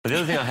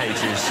other thing I hate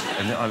is,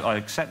 and I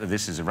accept that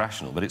this is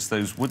irrational, but it's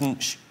those wooden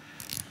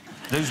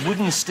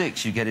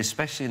sticks you get,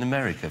 especially in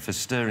America, for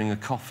stirring a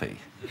coffee.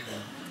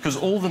 Because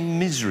all the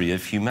misery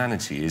of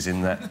humanity is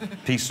in that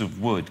piece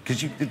of wood.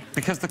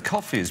 Because the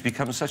coffee has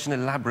become such an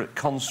elaborate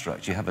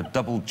construct. You have a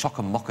double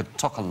chocolate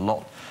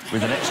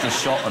with an extra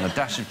shot and a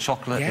dash of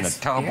chocolate in a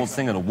cardboard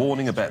thing and a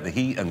warning about the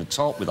heat and the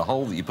top with a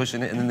hole that you push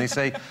in it, and then they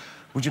say,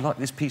 would you like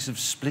this piece of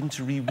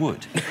splintery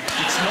wood? It's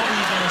not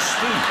even a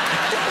spoon.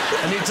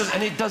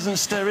 And it doesn't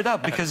stir it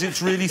up because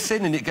it's really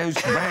thin and it goes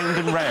round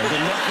and round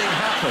and nothing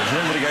happens. And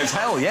everybody goes,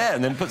 hell yeah,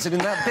 and then puts it in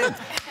that bin.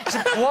 I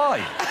said, why?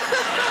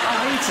 I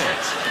hate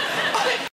it.